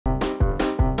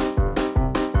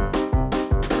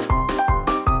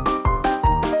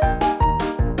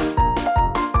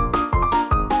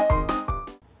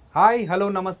Hi hello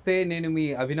నమస్తే నేను మీ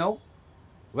Abhinav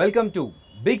welcome to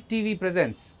big TV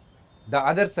presents the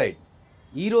other side.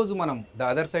 ఈరోజు మనం ద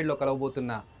అదర్ సైడ్లో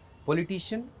కలవబోతున్న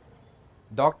పొలిటీషియన్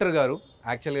డాక్టర్ గారు.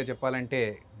 యాక్చువల్గా చెప్పాలంటే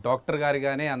డాక్టర్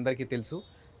గారిగానే అందరికీ తెలుసు.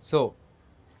 సో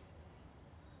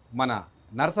మన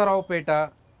నరసరావుపేట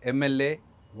ఎమ్మెల్యే,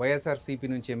 వైఎస్ఆర్సీపీ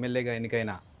నుంచి ఎమ్మెల్యేగా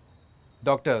ఎన్నికైన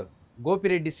డాక్టర్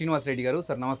గోపి రెడ్డి శ్రీనివాస్ రెడ్డి గారు.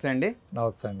 సార్ నమస్తే అండి.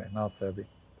 నమస్తే అండి. నమస్తే అభి.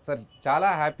 సార్ చాలా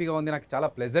హ్యాపీగా ఉంది, నాకు చాలా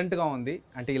ప్లెజెంట్గా ఉంది.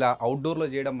 అంటే ఇలా అవుట్డోర్లో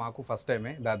చేయడం మాకు ఫస్ట్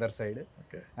టైమే ద అదర్ సైడ్.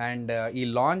 అండ్ ఈ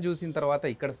లాన్ చూసిన తర్వాత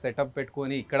ఇక్కడ సెటప్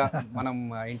పెట్టుకొని ఇక్కడ మనం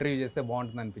ఇంటర్వ్యూ చేస్తే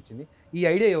బాగుంటుంది అనిపించింది. ఈ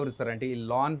ఐడియా ఎవరు సార్? అంటే ఈ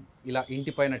లాన్ ఇలా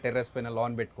ఇంటి పైన టెర్రస్ పైన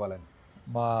లాన్ పెట్టుకోవాలని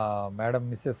మా మేడం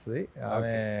మిస్సెస్ది.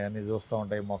 ఆమె అన్ని చూస్తూ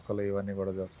ఉంటాయి, మొక్కలు ఇవన్నీ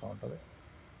కూడా చూస్తూ ఉంటుంది.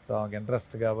 సో ఆమెకు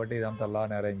ఇంట్రెస్ట్ కాబట్టి ఇదంతా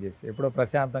లాన్ అరేంజ్ చేసి ఎప్పుడో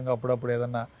ప్రశాంతంగా అప్పుడప్పుడు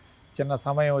ఏదన్నా చిన్న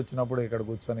సమయం వచ్చినప్పుడు ఇక్కడ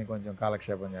కూర్చొని కొంచెం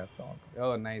కాలక్షేపం చేస్తూ ఉంటాం. ఓ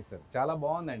నైస్ సార్, చాలా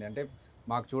బాగుందండి. అంటే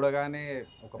మాకు చూడగానే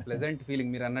ఒక ప్లెజెంట్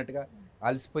ఫీలింగ్. మీరు అన్నట్టుగా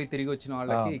అలసిపోయి తిరిగి వచ్చిన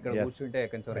వాళ్ళకి ఇక్కడ కూర్చుంటే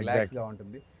కొంచెం రిలాక్స్గా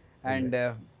ఉంటుంది. అండ్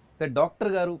సార్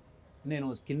డాక్టర్ గారు, నేను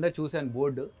కింద చూశాను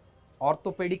board,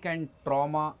 orthopaedic and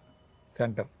trauma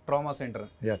centre.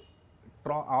 Yes,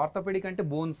 orthopaedic అంటే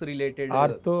bones related.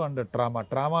 Ortho and trauma.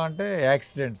 Trauma అంటే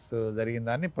యాక్సిడెంట్స్ జరిగిన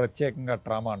దాన్ని ప్రత్యేకంగా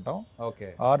ట్రామా అంటాం. ఓకే.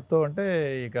 ఆర్థో అంటే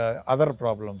ఇక అదర్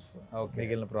ప్రాబ్లమ్స్,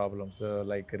 మిగిలిన ప్రాబ్లమ్స్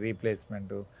లైక్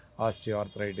రీప్లేస్మెంట్,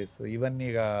 ఆస్టియోఆర్థరైటిస్ ఇవన్నీ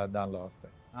దానిలో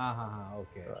వస్తాయి.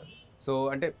 ఓకే. సో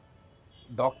అంటే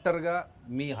డాక్టర్గా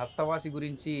మీ హస్తవాసి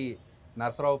గురించి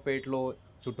నరసరావుపేటలో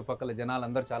చుట్టుపక్కల జనాలు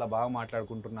అందరూ చాలా బాగా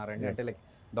మాట్లాడుకుంటున్నారండి. అంటే లైక్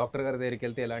డాక్టర్ గారి దగ్గరికి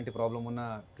వెళ్తే ఎలాంటి ప్రాబ్లం ఉన్నా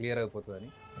క్లియర్ అయిపోతుందని.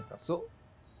 సో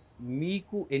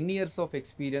మీకు ఎన్ని ఇయర్స్ ఆఫ్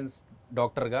ఎక్స్పీరియన్స్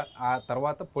డాక్టర్గా, ఆ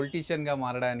తర్వాత పొలిటీషియన్గా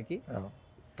మారడానికి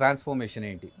ట్రాన్స్ఫర్మేషన్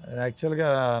ఏంటి? యాక్చువల్గా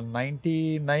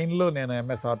 99లో నేను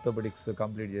ఎంఎస్ ఆర్థోపెడిక్స్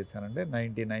కంప్లీట్ చేశానండి,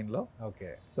 99లో. ఓకే.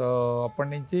 సో అప్పటి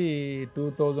నుంచి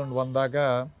 2001 దాకా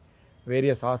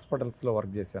వేరియస్ హాస్పిటల్స్లో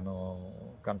వర్క్ చేశాను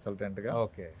కన్సల్టెంట్గా.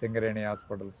 Okay. Singareni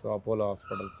hospitals, Apollo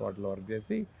hospitals వాటిలో వర్క్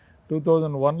చేసి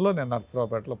 2001లో నేను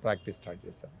నర్సరావుపేటలో ప్రాక్టీస్ స్టార్ట్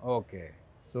చేశాను. Okay.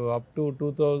 So up to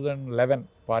 2011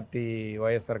 party,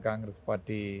 YSR Congress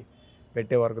party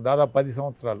పెట్టే వరకు దాదాపు 10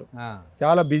 సంవత్సరాలు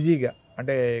చాలా బిజీగా.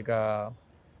 అంటే ఇక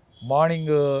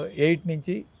మార్నింగ్ 8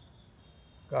 నుంచి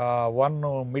 1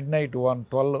 midnight 1,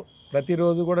 12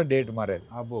 ప్రతిరోజు కూడా డేట్ మారేది.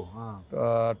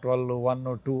 12, 1,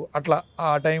 2 అట్లా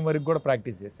ఆ టైం వరకు కూడా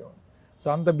ప్రాక్టీస్ చేసేవాడు. సో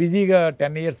అంత బిజీగా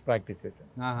 10 years ప్రాక్టీస్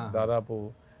చేశాను. దాదాపు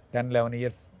 10-11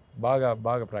 years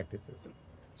బాగా ప్రాక్టీస్ చేశాను.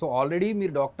 సో ఆల్రెడీ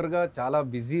మీరు డాక్టర్గా చాలా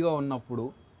బిజీగా ఉన్నప్పుడు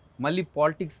మళ్ళీ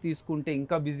పాలిటిక్స్ తీసుకుంటే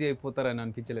ఇంకా బిజీ అయిపోతారని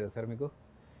అనిపించలేదా సార్ మీకు?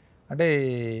 అంటే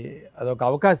అదొక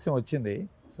అవకాశం వచ్చింది.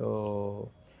 సో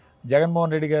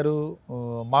జగన్మోహన్ రెడ్డి గారు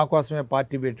మా కోసమే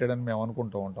పార్టీ పెట్టాడని మేము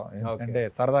అనుకుంటూ ఉంటాం. ఎందుకంటే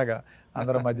సరదాగా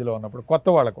అందరి మధ్యలో ఉన్నప్పుడు కొత్త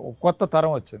వాళ్ళకు కొత్త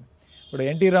తరం వచ్చింది. ఇప్పుడు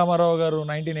ఎన్టీ రామారావు గారు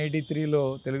 1983లో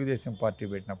తెలుగుదేశం పార్టీ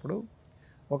పెట్టినప్పుడు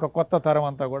ఒక కొత్త తరం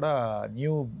అంతా కూడా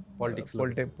న్యూ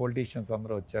పొలిటీషియన్స్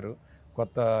అందరూ వచ్చారు,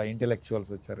 కొత్త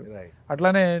ఇంటెలెక్చువల్స్ వచ్చారు.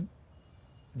 అట్లానే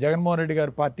జగన్మోహన్ రెడ్డి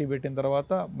గారు పార్టీ పెట్టిన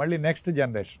తర్వాత మళ్ళీ నెక్స్ట్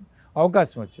జనరేషన్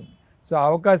అవకాశం వచ్చింది. సో ఆ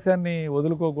అవకాశాన్ని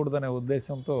వదులుకోకూడదనే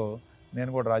ఉద్దేశంతో నేను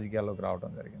కూడా రాజకీయాల్లోకి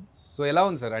రావడం జరిగింది. సో ఎలా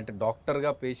ఉంది సార్? అంటే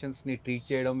డాక్టర్గా పేషెంట్స్ని ట్రీట్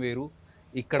చేయడం వేరు,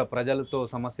 ఇక్కడ ప్రజలతో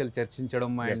సమస్యలు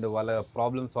చర్చించడం అండ్ వాళ్ళ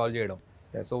ప్రాబ్లమ్ సాల్వ్ చేయడం.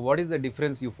 So what is the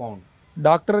difference you found?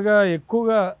 డాక్టర్గా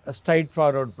ఎక్కువగా straight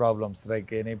forward problems, like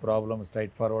any problem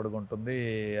straight ఫార్వర్డ్గా ఉంటుంది.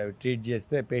 అవి ట్రీట్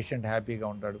చేస్తే పేషెంట్ హ్యాపీగా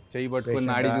ఉంటాడు. చేయబట్టుకుని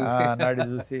నాడి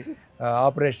చూసి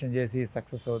ఆపరేషన్ చేసి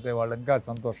సక్సెస్ అవుతే వాళ్ళు ఇంకా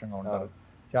సంతోషంగా ఉంటారు,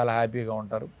 చాలా హ్యాపీగా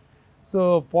ఉంటారు. సో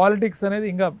పాలిటిక్స్ అనేది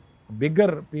ఇంకా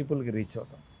బిగ్గర్ పీపుల్కి రీచ్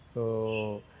అవుతాం. సో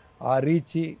ఆ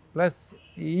రీచ్ ప్లస్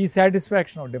ఈ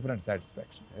సాటిస్ఫాక్షన్, డిఫరెంట్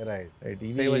సాటిస్ఫాక్షన్. రైట్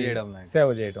సేవ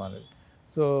చేయడం అనేది.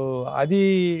 సో అది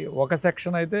ఒక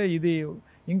సెక్షన్ అయితే, ఇది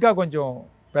ఇంకా కొంచెం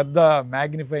పెద్ద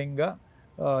మ్యాగ్నిఫైయింగ్గా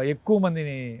ఎక్కువ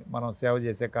మందిని మనం సేవ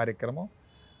చేసే కార్యక్రమం,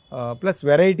 ప్లస్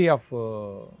వెరైటీ ఆఫ్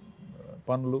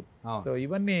పనులు. సో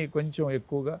ఇవన్నీ కొంచెం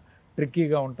ఎక్కువగా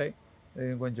ట్రిక్కీగా ఉంటాయి,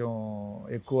 కొంచెం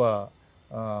ఎక్కువ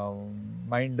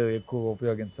మైండ్ ఎక్కువ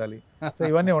ఉపయోగించాలి. సో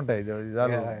ఇవన్నీ ఉంటాయి.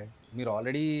 మీరు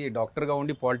ఆల్రెడీ డాక్టర్గా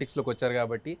ఉండి పాలిటిక్స్లోకి వచ్చారు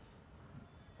కాబట్టి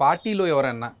పార్టీలో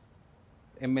ఎవరన్నా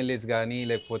ఎమ్మెల్యేస్ కానీ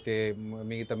లేకపోతే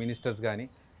మిగతా మినిస్టర్స్ కానీ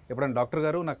ఎప్పుడైనా డాక్టర్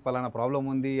గారు నాకు పలానా ప్రాబ్లం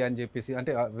ఉంది అని చెప్పేసి,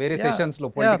 అంటే వేరే సెషన్స్లో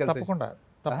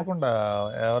తప్పకుండా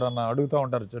ఎవరన్నా అడుగుతూ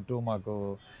ఉంటారు చుట్టూ మాకు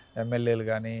ఎమ్మెల్యేలు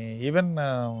కానీ. ఈవెన్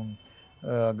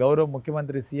గౌరవ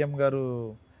ముఖ్యమంత్రి సీఎం గారు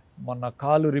మొన్న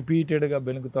కాలు రిపీటెడ్గా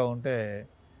బెనుకుతూ ఉంటే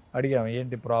అడిగాము,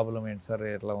 ఏంటి ప్రాబ్లం ఏంటి సార్,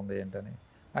 ఎట్లా ఉంది ఏంటని.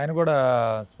 ఆయన కూడా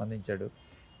స్పందించాడు.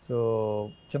 సో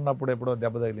చిన్నప్పుడు ఎప్పుడో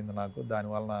దెబ్బ తగిలింది నాకు,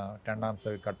 దానివల్ల టెండాన్స్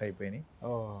అవి కట్ అయిపోయినాయి.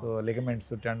 సో లిగమెంట్స్,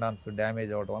 టెండాన్స్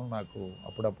డ్యామేజ్ అవ్వడం వల్ల నాకు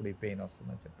అప్పుడప్పుడు ఈ పెయిన్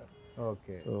వస్తుందని చెప్పారు.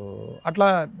 ఓకే. సో అట్లా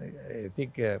ఐ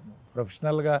థింక్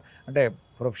ప్రొఫెషనల్గా, అంటే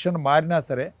ప్రొఫెషన్ మారినా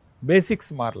సరే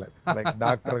బేసిక్స్ మారలేదు. లైక్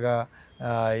డాక్టర్గా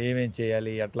ఏమేం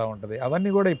చేయాలి, ఎట్లా ఉంటుంది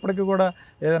అవన్నీ కూడా ఇప్పటికీ కూడా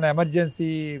ఏదైనా ఎమర్జెన్సీ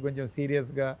కొంచెం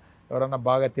సీరియస్గా ఎవరన్నా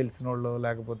బాగా తెలిసిన వాళ్ళు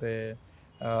లేకపోతే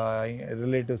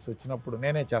రిలేటివ్స్ వచ్చినప్పుడు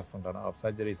నేనే చేస్తుంటాను ఆ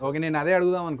సర్జరీస్. ఓకే, నేను అదే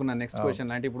అడుగుదాం అనుకున్నాను నెక్స్ట్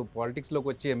క్వశ్చన్. అంటే ఇప్పుడు పాలిటిక్స్లోకి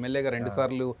వచ్చి ఎమ్మెల్యేగా 2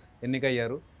 సార్లు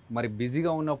ఎన్నికయ్యారు, మరి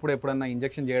బిజీగా ఉన్నప్పుడు ఎప్పుడన్నా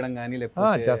ఇంజెక్షన్ చేయడం కానీ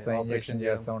లేకపోతే చేస్తాం, ఇంజెక్షన్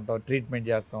చేస్తూ ఉంటాం, ట్రీట్మెంట్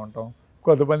చేస్తూ ఉంటాం.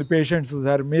 కొంతమంది పేషెంట్స్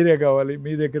సార్ మీరే కావాలి,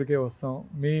 మీ దగ్గరికే వస్తాం,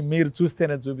 మీరు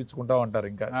చూస్తేనే చూపించుకుంటా ఉంటారు.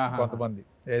 ఇంకా కొంతమంది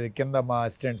ఏది కింద మా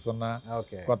అసిస్టెంట్స్ ఉన్నా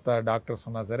కొత్త డాక్టర్స్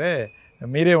ఉన్నా సరే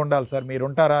మీరే ఉండాలి సార్, మీరు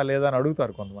ఉంటారా లేదా అని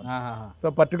అడుగుతారు కొంతమంది. సో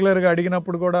పర్టికులర్గా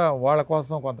అడిగినప్పుడు కూడా వాళ్ళ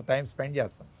కోసం కొంత టైం స్పెండ్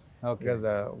చేస్తాం. బికాజ్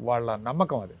వాళ్ళ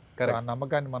నమ్మకం అది. ఆ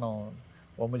నమ్మకాన్ని మనం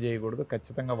వమ్ము చేయకూడదు,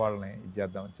 ఖచ్చితంగా వాళ్ళని ఇది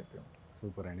చేద్దామని చెప్పి.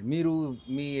 సూపర్ అండి. మీరు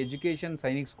మీ ఎడ్యుకేషన్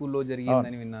సైనిక్ స్కూల్లో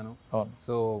జరిగిందని విన్నాను.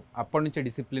 సో అప్పటి నుంచి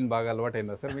డిసిప్లిన్ బాగా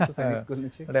అలవాటైందా సార్ మీకు సైనిక్ స్కూల్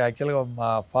నుంచి? అంటే యాక్చువల్గా మా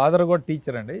ఫాదర్ కూడా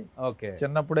టీచర్ అండి. ఓకే,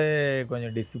 చిన్నప్పుడే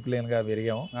కొంచెం డిసిప్లిన్గా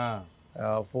పెరిగాము.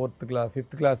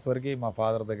 5th క్లాస్ వరకు మా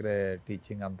ఫాదర్ దగ్గరే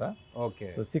టీచింగ్ అంతా. ఓకే,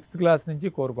 సో 6th క్లాస్ నుంచి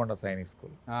కోరుకొండ సైనిక్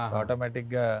స్కూల్.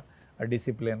 ఆటోమేటిక్గా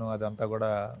డిసిప్లిన్ అదంతా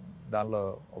కూడా దానిలో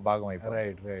భాగం అయిపోయింది.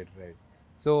 Right right right.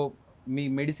 సో మీ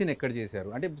మెడిసిన్ ఎక్కడ చేశారు?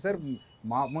 అంటే సార్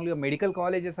మామూలుగా మెడికల్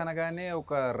కాలేజెస్ అనగానే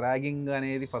ఒక ర్యాగింగ్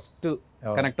అనేది ఫస్ట్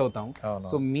కనెక్ట్ అవుతాం.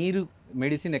 సో మీరు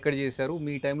మెడిసిన్ ఎక్కడ చేశారు?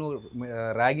 మీ టైంలో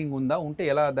ర్యాగింగ్ ఉందా? ఉంటే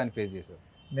ఎలా దాన్ని ఫేస్ చేశారు?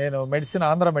 నేను మెడిసిన్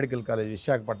ఆంధ్ర మెడికల్ కాలేజ్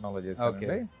విశాఖపట్నంలో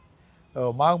చేశాను.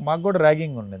 మాకు కూడా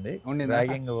ర్యాగింగ్ ఉండింది.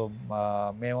 ర్యాగింగ్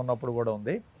మేము ఉన్నప్పుడు కూడా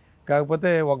ఉంది. కాకపోతే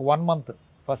ఒక 1 month,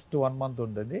 ఫస్ట్ 1 month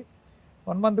ఉంటుంది.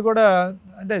 1 month కూడా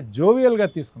అంటే జోవియల్గా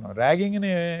తీసుకున్నాం.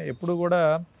 ర్యాగింగ్ని ఎప్పుడు కూడా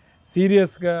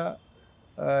సీరియస్గా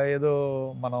ఏదో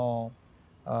మనం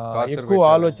ఎక్కువ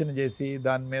ఆలోచన చేసి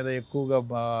దాని మీద ఎక్కువగా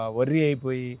వర్రీ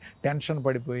అయిపోయి టెన్షన్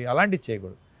పడిపోయి అలాంటివి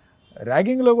చేయకూడదు.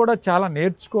 ర్యాగింగ్లో కూడా చాలా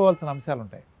నేర్చుకోవాల్సిన అంశాలు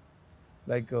ఉంటాయి.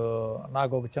 లైక్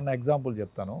నాకు ఒక చిన్న ఎగ్జాంపుల్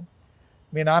చెప్తాను.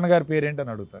 మీ నాన్నగారి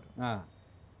పేరేంటని అడుగుతారు.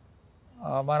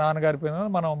 మా నాన్నగారి పేరు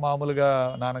మనం మామూలుగా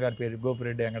నాన్నగారి పేరు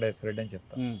గోపిరెడ్డి వెంకటేశ్వర రెడ్డి అని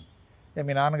చెప్తాం.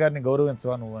 మీ నాన్నగారిని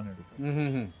గౌరవించవా నువ్వు అని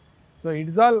అడుగుతారు. సో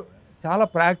ఇట్స్ ఆల్ చాలా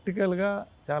ప్రాక్టికల్గా,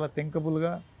 చాలా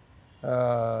థింకబుల్గా,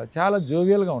 చాలా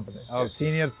జోవియల్గా ఉంటుంది.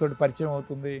 సీనియర్స్ తోటి పరిచయం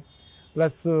అవుతుంది.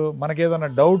 ప్లస్ మనకేదైనా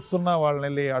డౌట్స్ ఉన్నా వాళ్ళని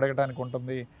వెళ్ళి అడగటానికి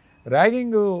ఉంటుంది.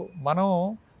 ర్యాగింగ్ మనం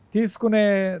తీసుకునే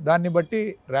దాన్ని బట్టి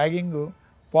ర్యాగింగ్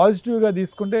పాజిటివ్గా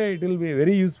తీసుకుంటే it will be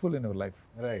very useful in your life.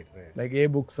 Right right. Like A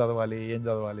books చదవాలి, ఏం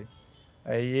చదవాలి,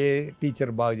 ఏ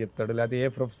టీచర్ బాగా చెప్తాడు, లేకపోతే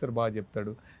ఏ ప్రొఫెసర్ బాగా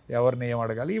చెప్తాడు, ఎవరిని ఏం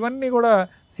అడగాలి, ఇవన్నీ కూడా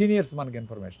సీనియర్స్ మనకి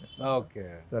ఇన్ఫర్మేషన్ ఇస్తారు. Okay.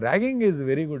 So ragging is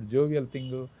very good jovial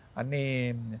thing. అన్నీ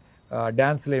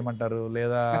డ్యాన్స్లు ఏమంటారు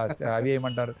లేదా అవి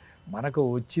ఏమంటారు, మనకు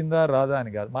వచ్చిందా రాదా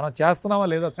అని కాదు, మనం చేస్తున్నావా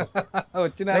లేదా చూస్తాం.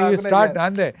 స్టార్ట్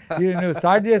అంతే, నువ్వు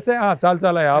స్టార్ట్ చేస్తే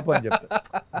చాలా ఆపు అని చెప్తా.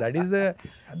 దట్ ఈస్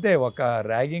అంతే. ఒక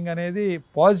ర్యాగింగ్ అనేది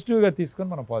పాజిటివ్గా తీసుకొని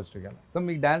మనం పాజిటివ్గా వెళ్ళాలి. సో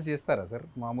మీకు డాన్స్ చేస్తారా సార్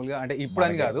మామూలుగా? అంటే ఇప్పుడు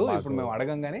అని కాదు, ఇప్పుడు మేము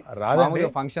అడగంగానే రాదండి.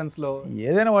 ఫంక్షన్స్లో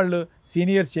ఏదైనా వాళ్ళు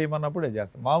సీనియర్స్ చేయమన్నప్పుడు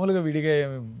చేస్తాం. మామూలుగా విడిగా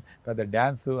పెద్ద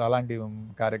డ్యాన్స్ అలాంటి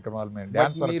కార్యక్రమాలు మేము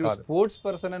డాన్స్. స్పోర్ట్స్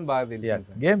పర్సన్ అని బాగా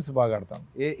తెలుసు. గేమ్స్ బాగా ఆడతాం.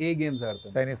 ఏ గేమ్స్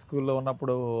ఆడతాం? సైనిక్ స్కూల్లో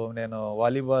ఉన్నప్పుడు నేను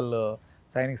వాలీబాల్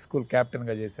సైనిక్ స్కూల్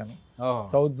కెప్టెన్గా చేశాను.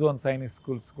 సౌత్ జోన్ సైనిక్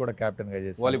స్కూల్స్ కూడా కెప్టెన్గా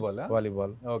చేశాను.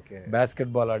 వాలీబాల్,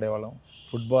 బాస్కెట్బాల్ ఆడేవాళ్ళం,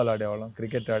 ఫుట్బాల్ ఆడేవాళ్ళం,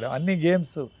 క్రికెట్ ఆడేవాళ్ళం, అన్ని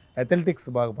గేమ్స్. అథ్లెటిక్స్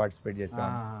బాగా పార్టిసిపేట్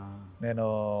చేశాను నేను.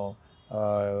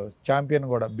 ఛాంపియన్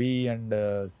కూడా B and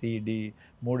C, D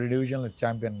 3 డివిజన్లు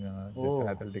ఛాంపియన్ చేశాను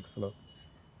అథ్లెటిక్స్లో.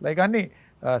 లైక్ అన్ని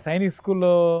సైనిక్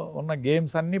స్కూల్లో ఉన్న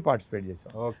గేమ్స్ అన్నీ పార్టిసిపేట్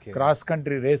చేశాం. క్రాస్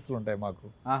కంట్రీ రేసులు ఉంటాయి మాకు.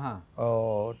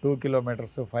 2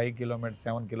 kilometers, 5 kilometers,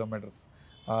 7 kilometers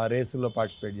రేసుల్లో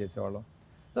పార్టిసిపేట్ చేసేవాళ్ళం.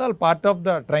 All part of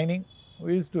the training.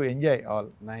 We use to enjoy all.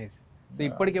 Nice. So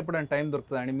ఇప్పటికెప్పుడు time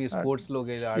దొరుకుతుందండి మీ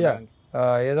స్పోర్ట్స్లోకి?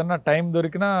 ఏదన్నా టైం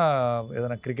దొరికినా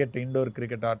ఏదైనా క్రికెట్, ఇండోర్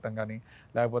క్రికెట్ ఆడటం కానీ,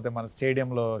 లేకపోతే మన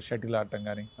స్టేడియంలో షటిల్ ఆడటం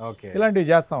కానీ, ఇలాంటివి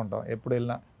చేస్తూ ఉంటాం. ఎప్పుడు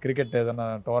వెళ్ళినా క్రికెట్ ఏదైనా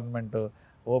టోర్నమెంట్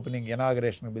ఓపెనింగ్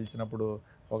ఇనాగరేషన్కి పిలిచినప్పుడు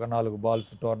ఒక 4 balls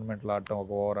టోర్నమెంట్లో ఆడటం,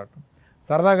 ఒక ఓవర్ ఆడటం,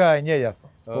 సరదాగా ఎంజాయ్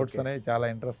చేస్తాం. స్పోర్ట్స్ అనేది చాలా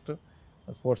ఇంట్రెస్ట్.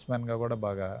 స్పోర్ట్స్ మ్యాన్గా కూడా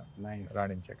బాగా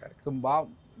రాణించే కార్యక్రమం. సో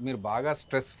మీరు బాగా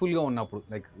స్ట్రెస్ఫుల్గా ఉన్నప్పుడు,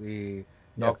 లైక్ ఈ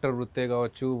డాక్టర్ వృత్తే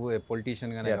కావచ్చు,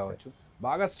 పొలిటీషియన్గానే కావచ్చు,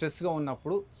 బాగా స్ట్రెస్గా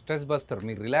ఉన్నప్పుడు స్ట్రెస్ బస్టర్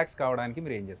మీరు రిలాక్స్ కావడానికి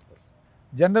మీరు ఏం చేస్తారు?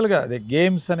 జనరల్గా అదే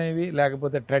గేమ్స్ అనేవి,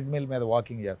 లేకపోతే ట్రెడ్మిల్ మీద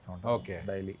వాకింగ్ చేస్తూ ఉంటాం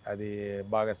డైలీ. అది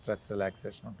బాగా స్ట్రెస్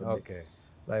రిలాక్సేషన్ ఉంటుంది.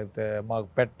 లేకపోతే మాకు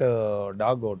పెట్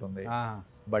డాగ్ ఒకటి ఉంది,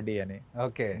 బడ్డీ అని.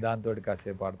 దాంతో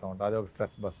కాసేపు ఆడుతూ ఉంటాం, అది ఒక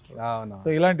స్ట్రెస్ బస్టర్. సో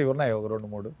ఇలాంటివి ఉన్నాయి ఒక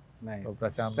 2-3.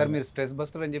 సార్ మీరు స్ట్రెస్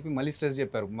బస్టర్ అని చెప్పి మళ్ళీ స్ట్రెస్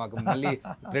చెప్పారు మాకు. మళ్ళీ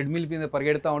ట్రెడ్మిల్ మీద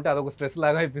పరిగెడతా ఉంటే అదొక స్ట్రెస్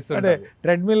లాగా అనిపిస్తుంది.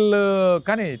 ట్రెడ్మిల్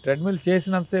కానీ ట్రెడ్మిల్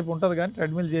చేసినంతసేపు ఉంటుంది, కానీ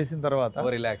ట్రెడ్మిల్ చేసిన తర్వాత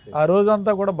ఆ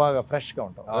రోజంతా కూడా బాగా ఫ్రెష్గా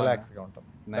ఉంటాం, రిలాక్స్గా ఉంటాం.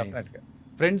 డెఫినెట్గా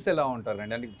ఫ్రెండ్స్ ఎలా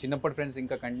ఉంటారండి? అంటే చిన్నప్పటి ఫ్రెండ్స్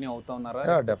ఇంకా కంటిన్యూ అవుతా ఉన్నారా?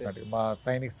 డెఫినెట్గా మా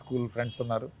సైనిక్ స్కూల్ ఫ్రెండ్స్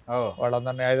ఉన్నారు. ఓహ్!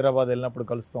 వాళ్ళందరినీ హైదరాబాద్ వెళ్ళినప్పుడు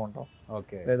కలుస్తూ ఉంటాం,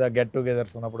 ఓకే. లేదా గెట్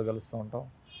టుగెదర్స్ ఉన్నప్పుడు కలుస్తూ ఉంటాం.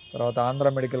 తర్వాత ఆంధ్ర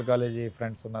మెడికల్ కాలేజీ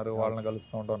ఫ్రెండ్స్ ఉన్నారు, వాళ్ళని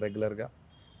కలుస్తూ ఉంటాం రెగ్యులర్గా.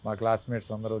 మా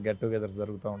క్లాస్మేట్స్ అందరూ గెట్ టుగెదర్స్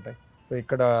జరుగుతూ ఉంటాయి. సో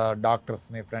ఇక్కడ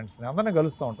డాక్టర్స్ని ఫ్రెండ్స్ని అందరినీ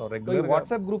కలుస్తూ ఉంటాం రెగ్యులర్.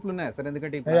 వాట్సాప్ గ్రూప్లు ఉన్నాయా సార్?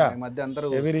 ఎందుకంటే ఇప్పుడు Yeah. ఈ మధ్య అందరూ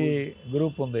ఎవరీ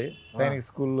గ్రూప్ ఉంది, సైనిక్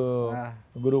స్కూల్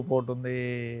గ్రూప్ ఒకటి ఉంది,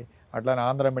 అట్లానే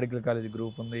ఆంధ్ర మెడికల్ కాలేజ్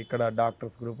గ్రూప్ ఉంది, ఇక్కడ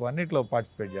డాక్టర్స్ గ్రూప్, అన్నిట్లో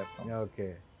పార్టిసిపేట్ చేస్తాం. ఓకే.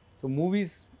 సో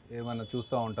మూవీస్ ఏమైనా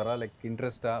చూస్తూ ఉంటారా? లైక్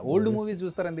ఇంట్రెస్టా? ఓల్డ్ మూవీస్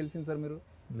చూస్తారని తెలిసింది సార్ మీరు?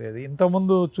 లేదు,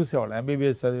 ఇంతకుముందు చూసేవాళ్ళం,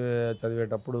 ఎంబీబీఎస్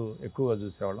చదివేటప్పుడు ఎక్కువగా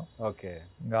చూసేవాళ్ళం. ఓకే.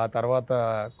 ఇంకా ఆ తర్వాత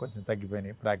కొంచెం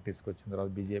తగ్గిపోయినాయి, ప్రాక్టీస్కి వచ్చిన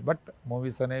తర్వాత బిజీ. బట్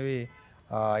మూవీస్ అనేవి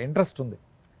ఇంట్రెస్ట్ ఉంది,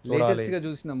 చూడాలి. లేటెస్ట్గా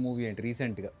చూసిన మూవీ ఏంటి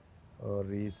రీసెంట్గా?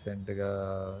 రీసెంట్గా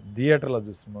థియేటర్లో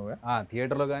చూసిన మూవీ,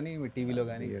 థియేటర్లో కానీ టీవీలో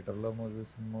కానీ? థియేటర్లో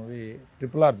చూసిన మూవీ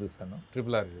RRR చూశాను,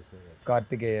 RRR చూసారు.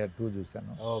 కార్తికేయ 2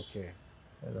 చూశాను. ఓకే.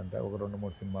 లేదంటే ఒక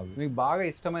 2-3 సినిమాలు చూసాను. మీకు బాగా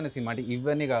ఇష్టమైన సినిమా అంటే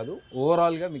ఇవన్నీ కాదు,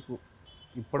 ఓవరాల్గా మీకు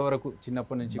ఇప్పటి వరకు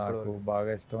చిన్నప్పటి నుంచి నాకు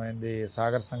బాగా ఇష్టమైంది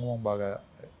సాగర్ సంగమం, బాగా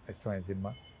ఇష్టమైన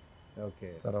సినిమా. ఓకే.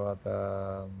 తర్వాత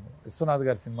విశ్వనాథ్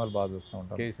గారి సినిమాలు బాగా చూస్తూ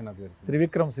ఉంటాను. కేశనాథ్ గారి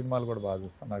త్రివిక్రమ్ సినిమాలు కూడా బాగా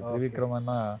చూస్తాను. నాకు త్రివిక్రమ్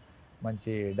అన్న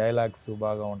మంచి డైలాగ్స్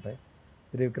బాగా ఉంటాయి,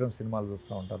 త్రివిక్రమ్ సినిమాలు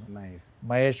చూస్తూ ఉంటాను. నైస్.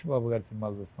 మహేష్ బాబు గారి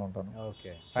సినిమాలు చూస్తూ ఉంటాను.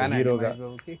 ఓకే. హీరోగా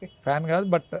ఫ్యాన్ కాదు,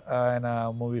 బట్ ఆయన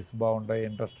మూవీస్ బాగుంటాయి,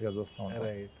 ఇంట్రెస్ట్గా చూస్తూ ఉంటాను.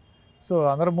 రైట్. సో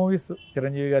అందరు మూవీస్,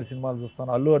 చిరంజీవి గారి సినిమాలు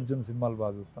చూస్తాను, అల్లు అర్జున్ సినిమాలు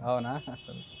బాగా చూస్తాను. అవునా?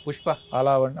 పుష్ప?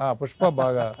 అలా పుష్ప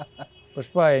బాగా,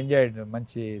 పుష్ప ఎంజాయ్డ్,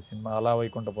 మంచి సినిమా. అలా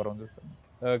వైకుంఠపురం చూస్తాను.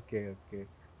 ఓకే. ఓకే.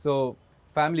 సో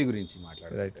ఫ్యామిలీ గురించి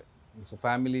మాట్లాడారు. Right. So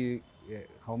family,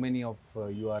 how many of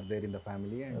you are there in the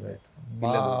family? Right.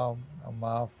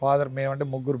 మా ఫాదర్, మేమంటే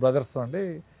 3 బ్రదర్స్ అండి,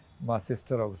 మా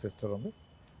సిస్టర్, ఒక సిస్టర్ ఉంది.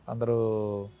 అందరూ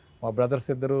మా బ్రదర్స్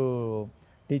ఇద్దరు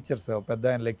టీచర్స్. పెద్ద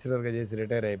ఆయన లెక్చరర్గా చేసి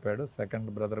రిటైర్ అయిపోయాడు, సెకండ్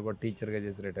బ్రదర్ కూడా టీచర్గా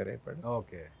చేసి రిటైర్ అయిపోయాడు.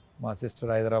 ఓకే. మా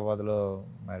సిస్టర్ హైదరాబాద్లో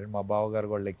మ్యారీడ్, మా బావగారు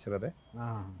కూడా లెక్చరరే.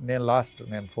 నేను లాస్ట్,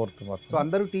 నేను 4th పర్సన్. సో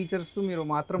అందరూ టీచర్స్, మీరు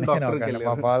మాత్రం డాక్టర్?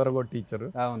 మా ఫాదర్ కూడా టీచరు.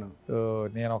 అవును. సో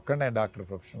నేను ఒక్కడే డాక్టర్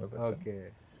ప్రొఫెషన్లోకి వచ్చాను. ఓకే.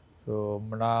 సో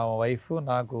నా వైఫ్,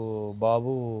 నాకు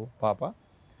బాబు, పాప.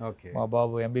 ఓకే. మా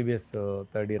బాబు ఎంబీబీఎస్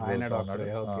 3rd ఇయర్ చదువుతున్నాడు.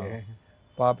 ఓకే.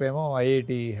 పాప ఏమో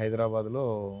ఐఐటి హైదరాబాద్లో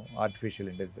ఆర్టిఫిషియల్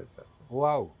ఇంటెలిజెన్స్ చేస్తాం.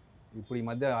 వావ్. ఇప్పుడు ఈ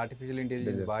మధ్య ఆర్టిఫిషియల్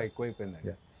ఇంటెలిజెన్స్ బాగా ఎక్కువైపోయింది.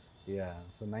 Yes. Yeah.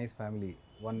 So nice family.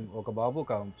 ఒక బాబు,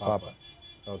 ఒక పాప.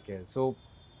 ఓకే. సో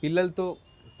పిల్లలతో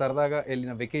సరదాగా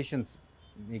వెళ్ళిన వెకేషన్స్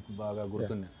మీకు బాగా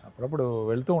గుర్తున్నాయి? అప్పుడప్పుడు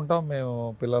వెళ్తూ ఉంటాం మేము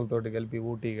పిల్లలతోటి కలిపి.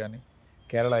 ఊటీ కానీ,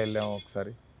 కేరళ వెళ్ళాము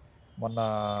ఒకసారి, మొన్న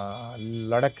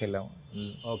లడక్ వెళ్ళాము.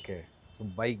 ఓకే. సో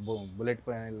బైక్, బుల్లెట్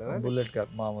పైన వెళ్ళారా? బుల్లెట్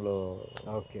కాదు, మామూలు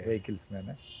వెహికల్స్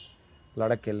మీదనే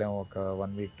లడక్ వెళ్ళాము, ఒక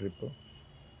 1 వీక్ ట్రిప్.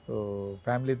 సో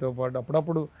ఫ్యామిలీతో పాటు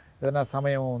అప్పుడప్పుడు ఏదైనా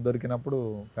సమయం దొరికినప్పుడు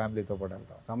ఫ్యామిలీతో పాటు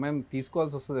వెళ్తాం. సమయం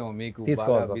తీసుకోవాల్సి వస్తుందేమో మీకు,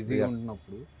 బిజీగా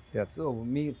ఉంటున్నప్పుడు. సో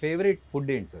మీ ఫేవరెట్ ఫుడ్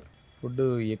ఏంటి సార్? ఫుడ్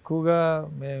ఎక్కువగా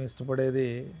మేము ఇష్టపడేది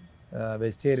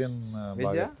వెజిటేరియన్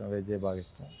బాగా ఇష్టం, వెజ్ బాగా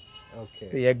ఇష్టం. ఓకే.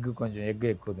 కొంచెం ఎగ్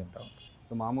ఎక్కువ తింటాం.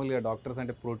 సో మామూలుగా డాక్టర్స్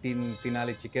అంటే ప్రోటీన్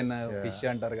తినాలి, చికెన్, ఫిష్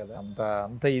అంటారు కదా,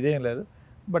 అంత ఇదేం లేదు,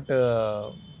 బట్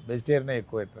వెజిటేరియన్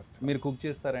ఎక్కువ ఇంట్రెస్ట్. మీరు కుక్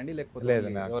చేస్తారండి లేకపోతే? లేదు,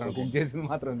 ఎవరైనా కుక్ చేసింది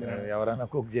మాత్రం ఎవరైనా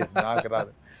కుక్ చేసి, నాకు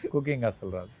రాదు కుకింగ్,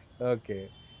 అసలు రాదు. ఓకే.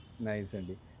 నైస్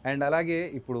అండి. అండ్ అలాగే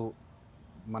ఇప్పుడు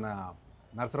మన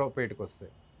నర్సరావుపేటకు వస్తే,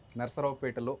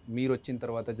 నర్సరావుపేటలో మీరు వచ్చిన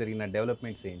తర్వాత జరిగిన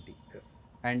డెవలప్మెంట్స్ ఏంటి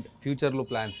అండ్ ఫ్యూచర్లో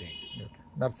ప్లాన్స్ ఏంటి?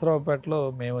 నర్సరావుపేటలో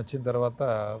మేము వచ్చిన తర్వాత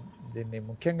దీన్ని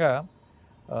ముఖ్యంగా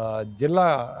జిల్లా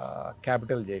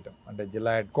క్యాపిటల్ చేయటం, అంటే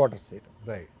జిల్లా హెడ్ క్వార్టర్స్ చేయటం.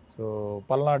 రైట్. సో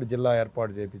పల్నాడు జిల్లా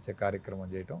ఏర్పాటు చేయించే కార్యక్రమం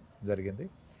చేయటం జరిగింది.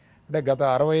 అంటే గత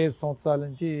 65 సంవత్సరాల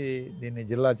నుంచి దీన్ని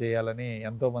జిల్లా చేయాలని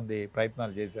ఎంతోమంది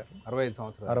ప్రయత్నాలు చేశారు.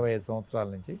 65 సంవత్సరాల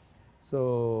నుంచి. సో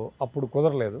అప్పుడు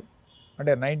కుదరలేదు.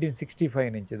 అంటే 1965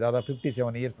 నుంచి, దాదాపు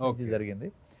 57 ఇయర్స్ నుంచి జరిగింది.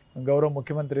 గౌరవ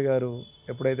ముఖ్యమంత్రి గారు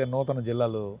ఎప్పుడైతే నూతన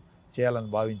జిల్లాలు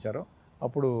చేయాలని భావించారో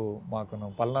అప్పుడు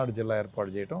మాకు పల్నాడు జిల్లా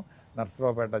ఏర్పాటు చేయటం,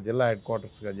 నర్సరావుపేట జిల్లా హెడ్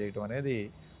క్వార్టర్స్గా చేయటం అనేది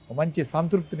మంచి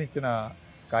సంతృప్తినిచ్చిన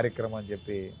కార్యక్రమం అని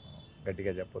చెప్పి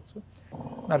గట్టిగా చెప్పొచ్చు.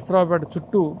 నర్సరావుపేట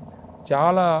చుట్టూ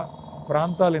చాలా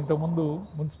ప్రాంతాలు ఇంతకుముందు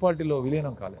మున్సిపాలిటీలో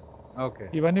విలీనం కాలేదు. ఓకే.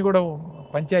 ఇవన్నీ కూడా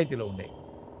పంచాయతీలో ఉండేవి.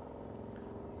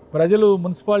 ప్రజలు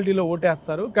మున్సిపాలిటీలో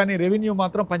ఓటేస్తారు, కానీ రెవెన్యూ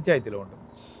మాత్రం పంచాయతీలో ఉంటుంది.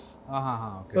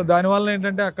 సో దానివల్ల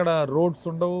ఏంటంటే అక్కడ రోడ్స్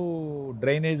ఉండవు,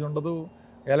 డ్రైనేజ్ ఉండదు,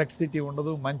 ఎలక్ట్రిసిటీ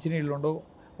ఉండదు, మంచినీళ్ళు ఉండవు,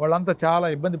 వాళ్ళంతా చాలా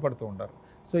ఇబ్బంది పడుతూ ఉంటారు.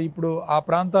 సో ఇప్పుడు ఆ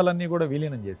ప్రాంతాలన్నీ కూడా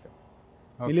విలీనం చేశాం.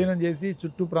 విలీనం చేసి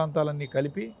చుట్టూ ప్రాంతాలన్నీ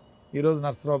కలిపి ఈరోజు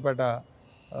నర్సరావుపేట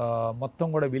మొత్తం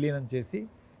కూడా విలీనం చేసి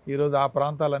ఈరోజు ఆ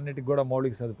ప్రాంతాలన్నిటికి కూడా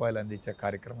మౌలిక సదుపాయాలు అందించే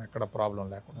కార్యక్రమం, ఎక్కడ ప్రాబ్లం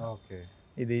లేకుండా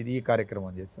ఈ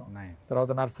కార్యక్రమం చేసాం.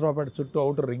 తర్వాత నర్సరావుపేట చుట్టూ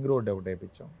అవుటర్ రింగ్ రోడ్డు ఒకటి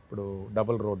వేయించాం. ఇప్పుడు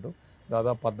డబుల్ రోడ్డు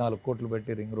దాదాపు 14 కోట్లు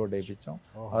పెట్టి రింగ్ రోడ్ వేయించాం.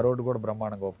 ఆ రోడ్డు కూడా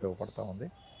బ్రహ్మాండంగా ఉపయోగపడతా ఉంది.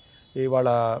 ఇవాళ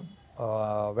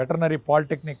వెటర్నరీ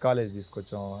పాలిటెక్నిక్ కాలేజ్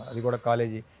తీసుకొచ్చాం. అది కూడా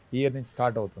కాలేజీ ఈ ఇయర్ నుంచి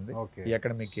స్టార్ట్ అవుతుంది, ఈ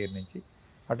అకాడమిక్ ఇయర్ నుంచి.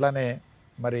 అట్లానే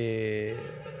మరి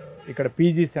ఇక్కడ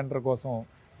పీజీ సెంటర్ కోసం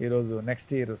ఈరోజు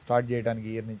నెక్స్ట్ ఇయర్ స్టార్ట్ చేయడానికి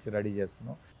ఇయర్ నుంచి రెడీ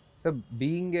చేస్తున్నాం. సార్,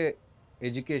 బీయింగ్ ఏ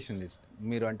ఎడ్యుకేషనలిస్ట్,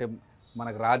 మీరు అంటే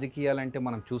మనకు రాజకీయాలంటే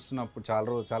మనం చూస్తున్నప్పుడు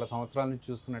చాలా సంవత్సరాల నుంచి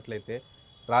చూస్తున్నట్లయితే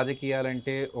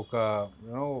రాజకీయాలంటే ఒక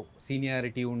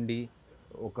సీనియారిటీ ఉండి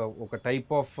ఒక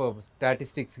టైప్ ఆఫ్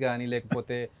స్టాటిస్టిక్స్ కానీ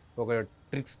లేకపోతే ఒక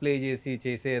ట్రిక్స్ ప్లే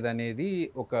చేసేదనేది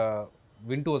ఒక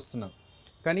వింటూ వస్తున్నాం.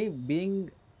 కానీ బీయింగ్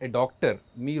ఏ డాక్టర్,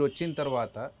 మీరు వచ్చిన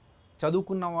తర్వాత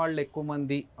చదువుకున్న వాళ్ళు ఎక్కువ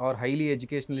మంది ఆర్ హైలీ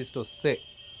ఎడ్యుకేషనలిస్ట్ వస్తే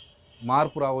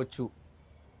మార్పు రావచ్చు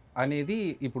అనేది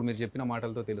ఇప్పుడు మీరు చెప్పిన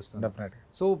మాటలతో తెలుస్తుంది.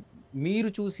 సో మీరు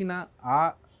చూసిన ఆ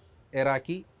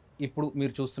ఎరాకి ఇప్పుడు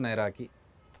మీరు చూస్తున్న ఎరాకి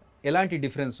ఎలాంటి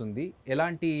డిఫరెన్స్ ఉంది?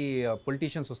 ఎలాంటి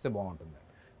పొలిటీషియన్స్ వస్తే బాగుంటుంది?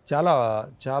 చాలా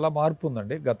చాలా మార్పు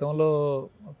ఉందండి. గతంలో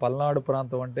పల్నాడు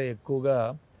ప్రాంతం అంటే ఎక్కువగా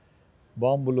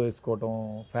బాంబులు వేసుకోవటం,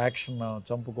 ఫ్యాక్షన్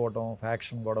చంపుకోవటం,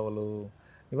 ఫ్యాక్షన్ గొడవలు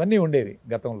ఇవన్నీ ఉండేవి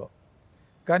గతంలో.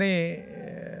 కానీ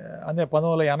అదే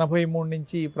 1983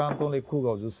 నుంచి ఈ ప్రాంతంలో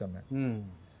ఎక్కువగా చూసాం మేము.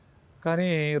 కానీ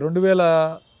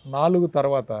 2004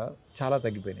 తర్వాత చాలా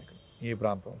తగ్గిపోయినాయి ఇక్కడ ఈ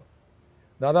ప్రాంతంలో.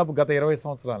 దాదాపు గత 20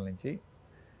 సంవత్సరాల నుంచి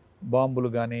బాంబులు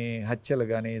కానీ, హత్యలు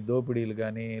కానీ, దోపిడీలు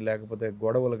కానీ, లేకపోతే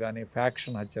గొడవలు కానీ,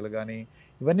 ఫ్యాక్షన్ హత్యలు కానీ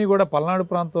ఇవన్నీ కూడా పల్నాడు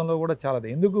ప్రాంతంలో కూడా చాలా.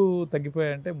 ఎందుకు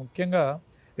తగ్గిపోయాయంటే ముఖ్యంగా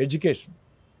ఎడ్యుకేషన్,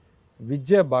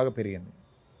 విద్య బాగా పెరిగింది.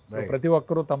 ప్రతి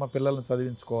ఒక్కరూ తమ పిల్లల్ని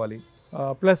చదివించుకోవాలి.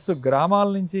 ప్లస్ గ్రామాల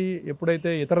నుంచి ఎప్పుడైతే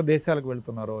ఇతర దేశాలకు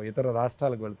వెళ్తున్నారో, ఇతర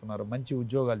రాష్ట్రాలకు వెళ్తున్నారో మంచి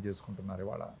ఉద్యోగాలు చేసుకుంటున్నారు.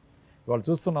 ఇవాళ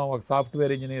చూస్తున్నాం, ఒక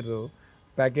సాఫ్ట్వేర్ ఇంజనీర్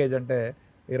ప్యాకేజ్ అంటే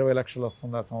 20 లక్షలు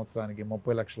వస్తుందా సంవత్సరానికి,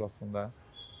 30 లక్షలు వస్తుందా,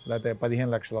 లేకపోతే 15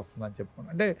 లక్షలు వస్తుందా అని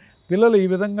చెప్పుకున్నాం. అంటే పిల్లలు ఈ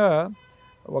విధంగా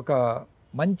ఒక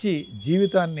మంచి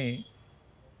జీవితాన్ని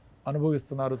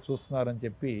అనుభవిస్తున్నారు, చూస్తున్నారని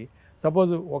చెప్పి.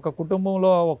 సపోజ్ ఒక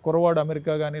కుటుంబంలో ఒక కుర్రవాడు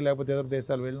అమెరికా కానీ లేకపోతే ఇతర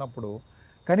దేశాలు వెళ్ళినప్పుడు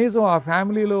కనీసం ఆ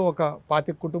ఫ్యామిలీలో ఒక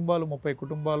 25 కుటుంబాలు 30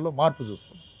 కుటుంబాల్లో మార్పు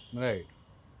చూస్తుంది. రైట్.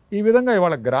 ఈ విధంగా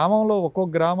ఇవాళ గ్రామంలో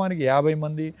ఒక్కొక్క గ్రామానికి 50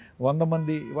 మంది 100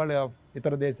 మంది ఇవాళ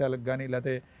ఇతర దేశాలకు కానీ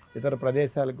లేకపోతే ఇతర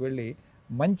ప్రదేశాలకు వెళ్ళి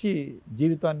మంచి